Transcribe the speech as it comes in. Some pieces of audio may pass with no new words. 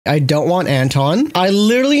I don't want Anton. I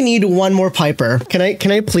literally need one more Piper. Can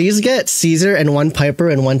I please get Caesar and one Piper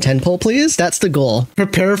and one 10-pole, please? That's the goal.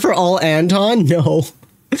 Prepare for all Anton? No.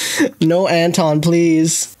 No Anton,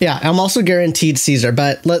 please. Yeah, I'm also guaranteed Caesar,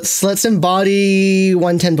 but let's embody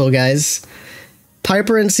one 10-pole, guys.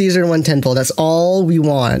 Piper and Caesar and one 10-pole. That's all we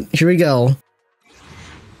want. Here we go.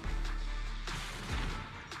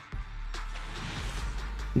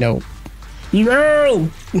 No. No!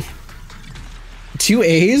 2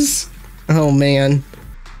 A's? Oh man.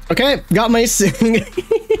 Okay, got my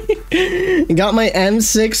got my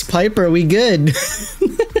M6 Piper. We good.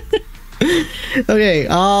 Okay,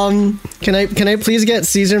 can I please get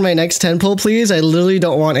Caesar my next 10-pole, please? I literally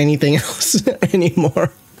don't want anything else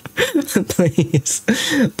anymore. Please.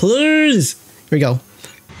 Please. Here we go.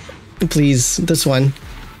 Please, this one.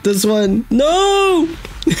 This one. No!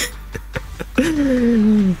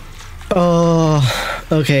 Oh,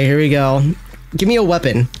 okay, here we go. Give me a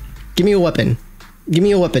weapon. Give me a weapon. Give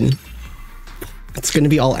me a weapon. It's gonna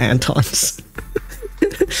be all Antons.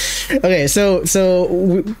 Okay, so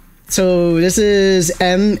this is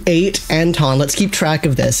M8 Anton. Let's keep track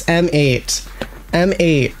of this. M8.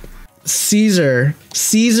 M8. Caesar.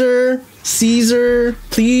 Caesar. Caesar.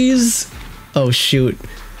 Please. Oh, shoot.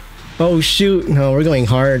 Oh, shoot. No, we're going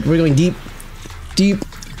hard. We're going deep. Deep.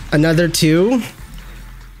 Another 2.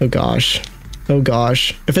 Oh, gosh. Oh,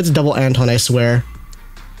 gosh. If it's double Anton, I swear.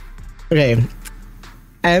 Okay.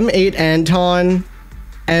 M8 Anton.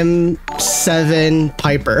 M7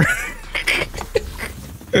 Piper.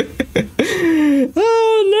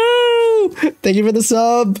 Oh, no. Thank you for the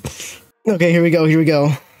sub. Okay, here we go. Here we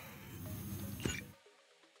go.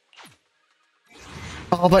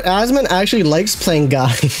 Oh, but Asman actually likes playing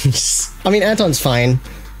guys. I mean, Anton's fine.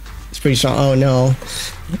 It's pretty strong. Oh, no.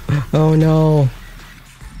 Oh, no.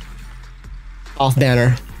 Off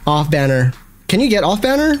banner. Off banner. Can you get off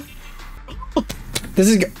banner? This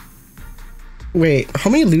is... Wait, how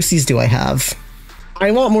many Lucy's do I have?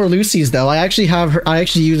 I want more Lucy's, though. I actually have her. I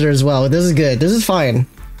actually use her as well. This is good. This is fine.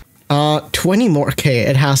 20 more. Okay,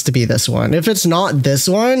 it has to be this one. If it's not this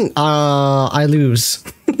one, I lose.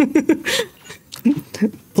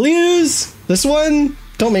 Please, this one.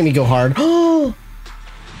 Don't make me go hard. Oh.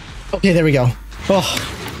 Okay, there we go. Oh.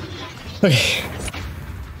 Okay.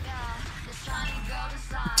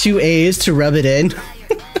 2 A's to rub it in.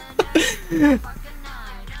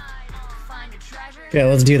 Yeah,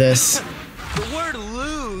 let's do this. The word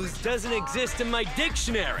lose doesn't exist in my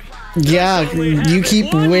dictionary. Yeah, you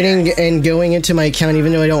keep winning and going into my account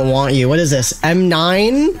even though I don't want you. What is this?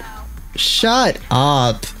 M9? Shut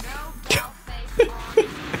up.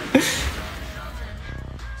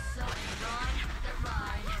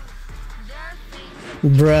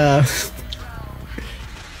 Bruh.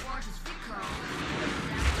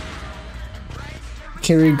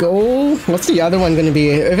 Here we go. What's the other one gonna be?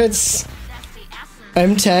 If it's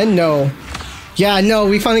M10? No. Yeah, no,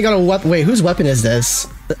 we finally got a weapon. Wait, whose weapon is this?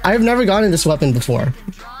 I've never gotten this weapon before.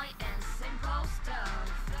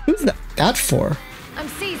 Who's that for? I'm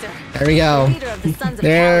Caesar. There we go.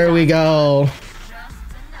 There we go.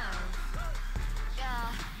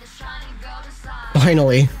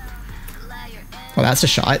 Finally. Oh, that's a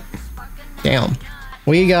shot. Damn.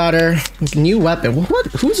 We got her. New weapon. What?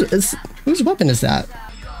 Whose weapon is that?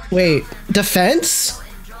 Wait, defense?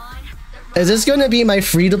 Is this gonna be my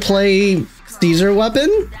free-to-play Caesar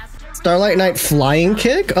weapon? Starlight Knight Flying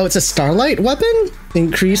Kick? Oh, it's a Starlight weapon?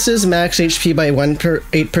 Increases max HP by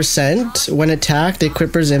 8%. When attacked, the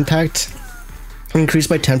equipper's impact increased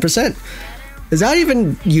by 10%. Is that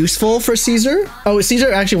even useful for Caesar? Oh,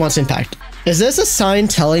 Caesar actually wants impact. Is this a sign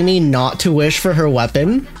telling me not to wish for her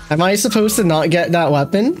weapon? Am I supposed to not get that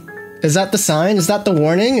weapon? Is that the sign? Is that the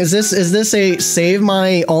warning? Is this a save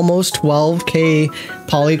my almost 12k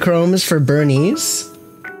polychromes for Bernice?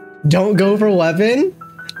 Don't go for weapon?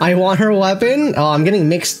 I want her weapon? Oh, I'm getting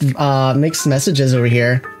mixed messages over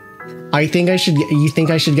here. You think I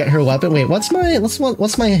should get her weapon? Wait, what's my history?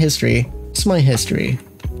 What's my history?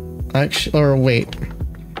 Actually, or wait.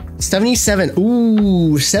 77.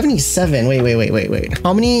 Ooh, 77. Wait.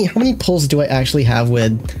 How many pulls do I actually have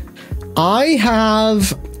with? I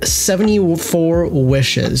have 74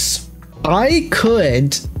 wishes. I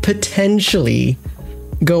could potentially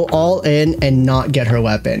go all in and not get her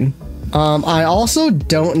weapon. I also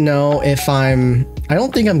don't know if I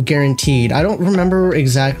don't think I'm guaranteed. I don't remember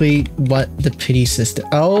exactly what the pity system.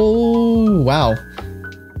 Oh, wow.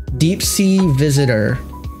 Deep Sea Visitor.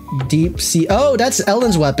 Deep Sea. Oh, that's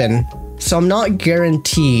Ellen's weapon. So I'm not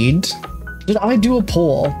guaranteed. Did I do a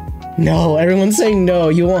poll? No, everyone's saying no.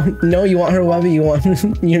 You want her weapon. You want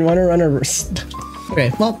her runner.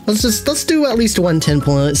 Okay, well, let's do at least one 10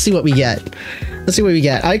 pull and let's see what we get. Let's see what we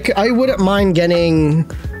get. I wouldn't mind getting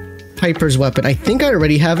Piper's weapon. I think I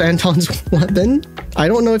already have Anton's weapon. I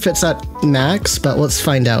don't know if it's at max, but let's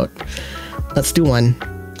find out. Let's do one.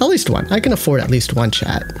 At least one. I can afford at least one,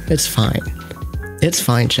 chat. It's fine. It's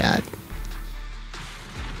fine, chat.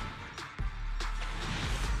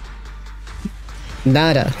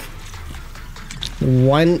 Nada.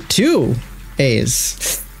 2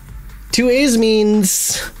 A's. 2 A's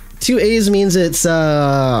means it's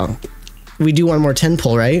we do one more 10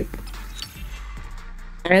 pull, right?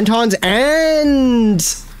 Anton's and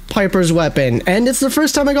Piper's weapon. And it's the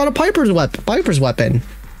first time I got a Piper's weapon.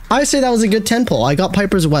 I say that was a good 10 pull. I got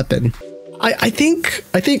Piper's weapon. I think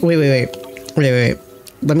wait.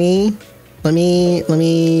 Let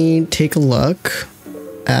me take a look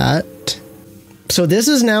at. So this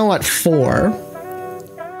is now at 4.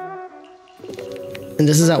 And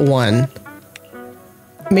this is at 1.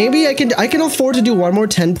 Maybe I can afford to do one more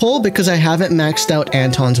 10 pull because I haven't maxed out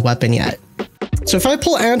Anton's weapon yet. So if I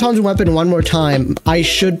pull Anton's weapon one more time, I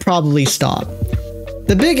should probably stop.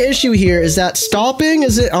 The big issue here is that stopping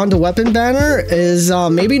on the weapon banner is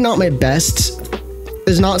maybe not my best.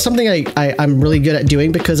 Is not something I'm really good at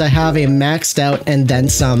doing because I have a maxed out and then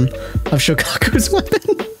some of Shokaku's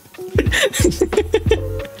weapon.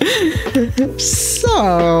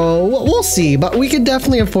 So we'll see, but we could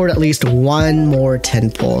definitely afford at least one more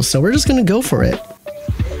 10 pull, so we're just gonna go for it.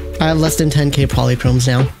 I have less than 10k polychromes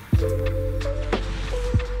now.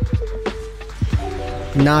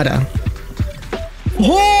 Nada.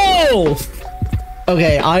 Whoa!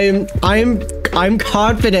 Okay, I'm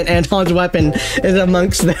confident Anton's weapon is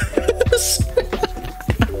amongst this.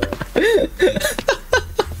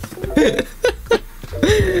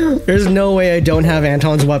 There's no way I don't have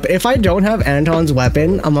Anton's weapon. If I don't have Anton's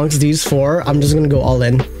weapon amongst these 4, I'm just gonna go all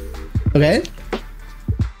in. Okay?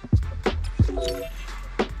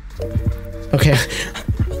 Okay.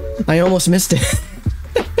 I almost missed it.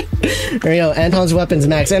 There you go. Anton's weapon's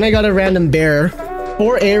max. And I got a random bear.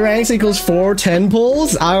 4 A ranks equals 4 10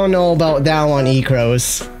 pulls? I don't know about that one,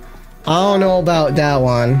 Ecros. I don't know about that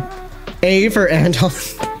one. A for Anton.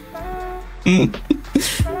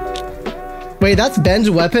 Wait, that's Ben's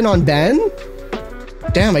weapon on Ben?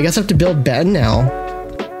 Damn, I guess I have to build Ben now.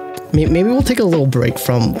 Maybe we'll take a little break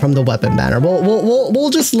from the weapon banner.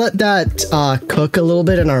 We'll just let that cook a little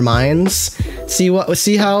bit in our minds. See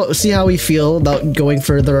how we feel about going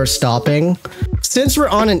further or stopping. Since we're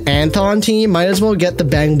on an Anton team, might as well get the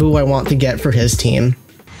Bang Boo I want to get for his team.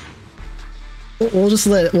 We'll just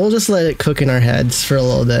let it cook in our heads for a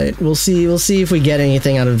little bit. We'll see if we get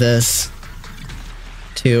anything out of this.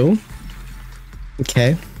 2.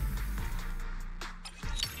 Okay.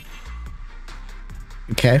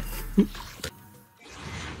 Okay.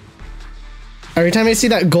 Every time I see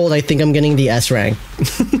that gold, I think I'm getting the S rank.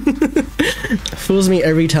 Fools me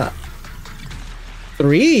every time.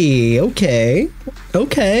 3. Okay.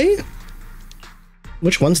 Okay.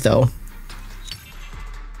 Which ones though?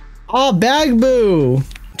 Oh, Bag Boo!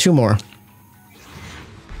 2 more.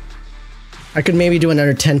 I could maybe do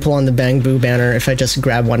another 10 pull on the Bang Boo banner if I just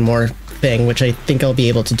grab one more thing, which I think I'll be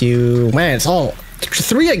able to do. Man, it's all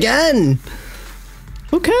 3 again!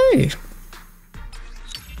 Okay.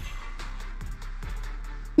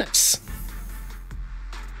 Nice.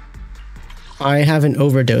 I have an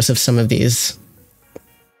overdose of some of these.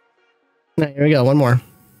 Alright, here we go, one more.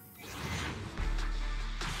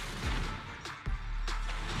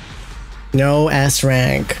 No S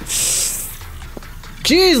rank.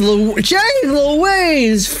 Jeez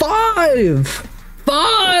Louise! 5!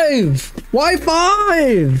 5! Why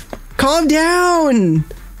 5? Calm down!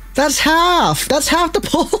 That's half! That's half the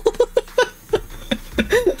pull!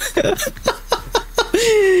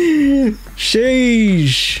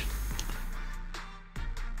 Sheesh.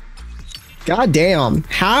 God damn.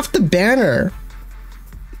 Half the banner.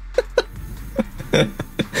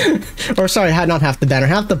 Or sorry, not half the banner,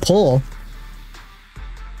 half the pull.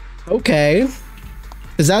 Okay.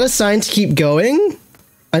 Is that a sign to keep going?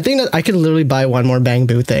 I think that I could literally buy one more Bang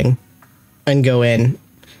Boo thing and go in.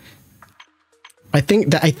 I think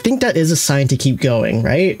that is a sign to keep going,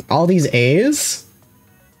 right? All these A's?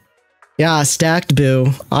 Yeah, stacked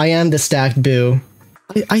Boo. I am the stacked Boo.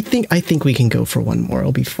 I think we can go for one more.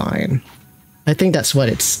 It'll be fine. I think that's what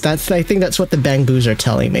I think that's what the Bang Boos are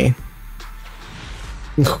telling me.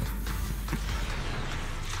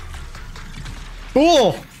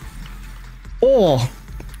 Oh! Oh!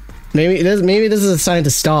 Maybe this is a sign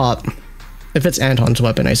to stop. If it's Anton's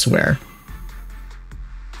weapon, I swear.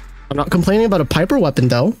 I'm not complaining about a Piper weapon,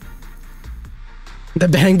 though. The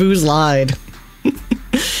Bang Boos lied.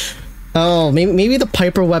 Oh, maybe the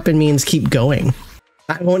Piper weapon means keep going.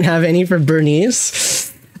 I won't have any for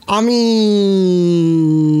Bernice. I mean,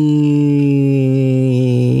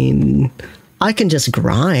 I can just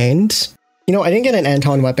grind. You know, I didn't get an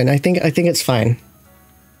Anton weapon. I think it's fine.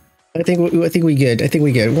 I think we good. I think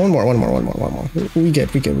we good. One more. We good.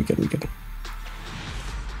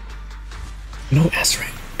 No S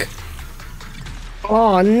rank.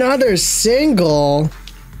 Oh, another single.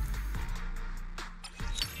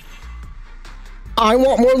 I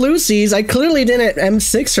want more Lucy's. I clearly didn't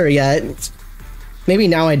M6 her yet. Maybe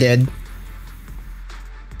now I did.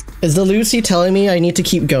 Is the Lucy telling me I need to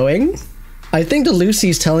keep going? I think the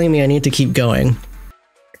Lucy's telling me I need to keep going.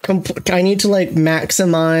 I need to like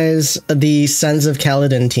maximize the Sons of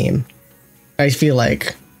Kaladin team. I feel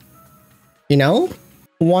like. You know?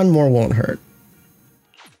 One more won't hurt.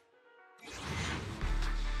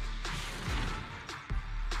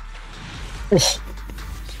 Ugh.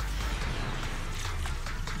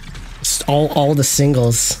 Just all the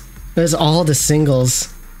singles. There's all the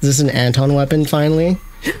singles. Is this an Anton weapon finally?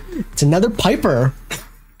 It's another Piper.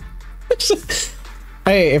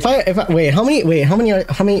 Hey, if I wait, how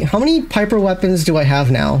many Piper weapons do I have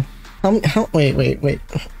now? Wait.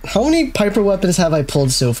 How many Piper weapons have I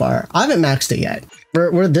pulled so far? I haven't maxed it yet.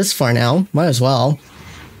 We're this far now. Might as well.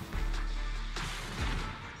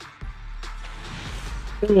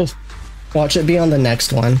 Watch it be on the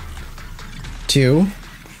next one. 2.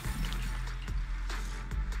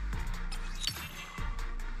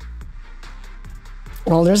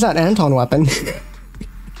 Well, there's that Anton weapon.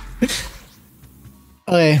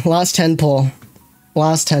 Okay, last 10 pull.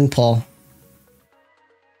 Last 10 pull.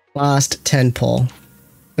 Last 10 pull.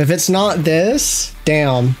 If it's not this,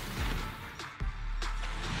 damn.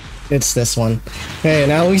 It's this one. Okay,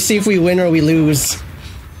 now we see if we win or we lose.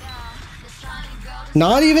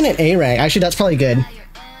 Not even an A rank. Actually, that's probably good.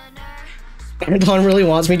 Anton really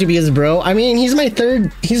wants me to be his bro. I mean, he's my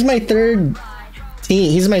third team. He's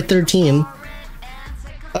my third team.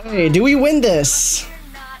 Okay, do we win this?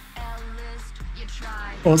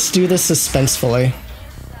 Let's do this suspensefully.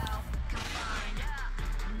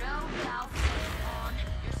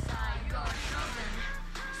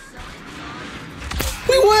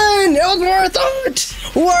 We win! It was worth it!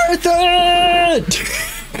 Worth it!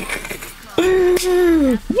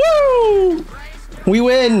 Woo! We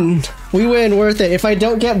win! We win, worth it. If I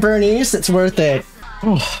don't get Bernice, it's worth it.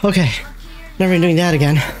 Oh, okay. Never doing that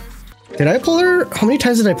again. Did I pull her? How many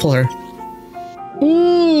times did I pull her?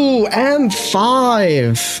 Ooh,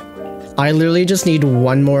 M5. I literally just need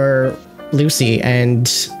one more Lucy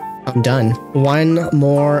and I'm done. One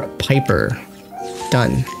more Piper.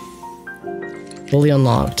 Done. Fully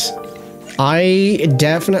unlocked. I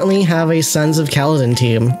definitely have a Sons of Kaladin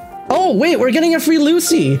team. Oh, wait, we're getting a free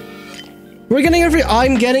Lucy. We're getting a free...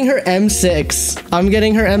 I'm getting her M6. I'm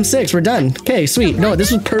getting her M6. We're done. Okay, sweet. No,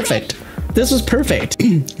 this was perfect. This was perfect.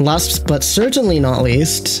 Last but certainly not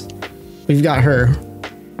least, we've got her.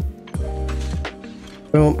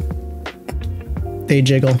 Boom. They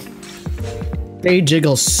jiggle. They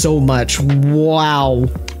jiggle so much. Wow.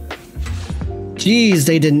 Jeez,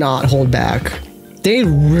 they did not hold back. They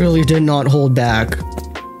really did not hold back.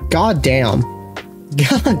 God damn.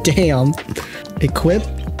 God damn. Equip,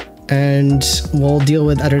 and we'll deal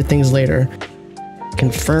with other things later.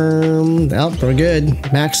 Confirm. Oh, we're good.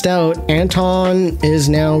 Maxed out. Anton is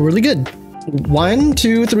now really good. 1,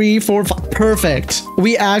 2, 3, 4, 5. Perfect.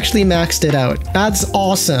 We actually maxed it out. That's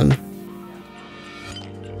awesome.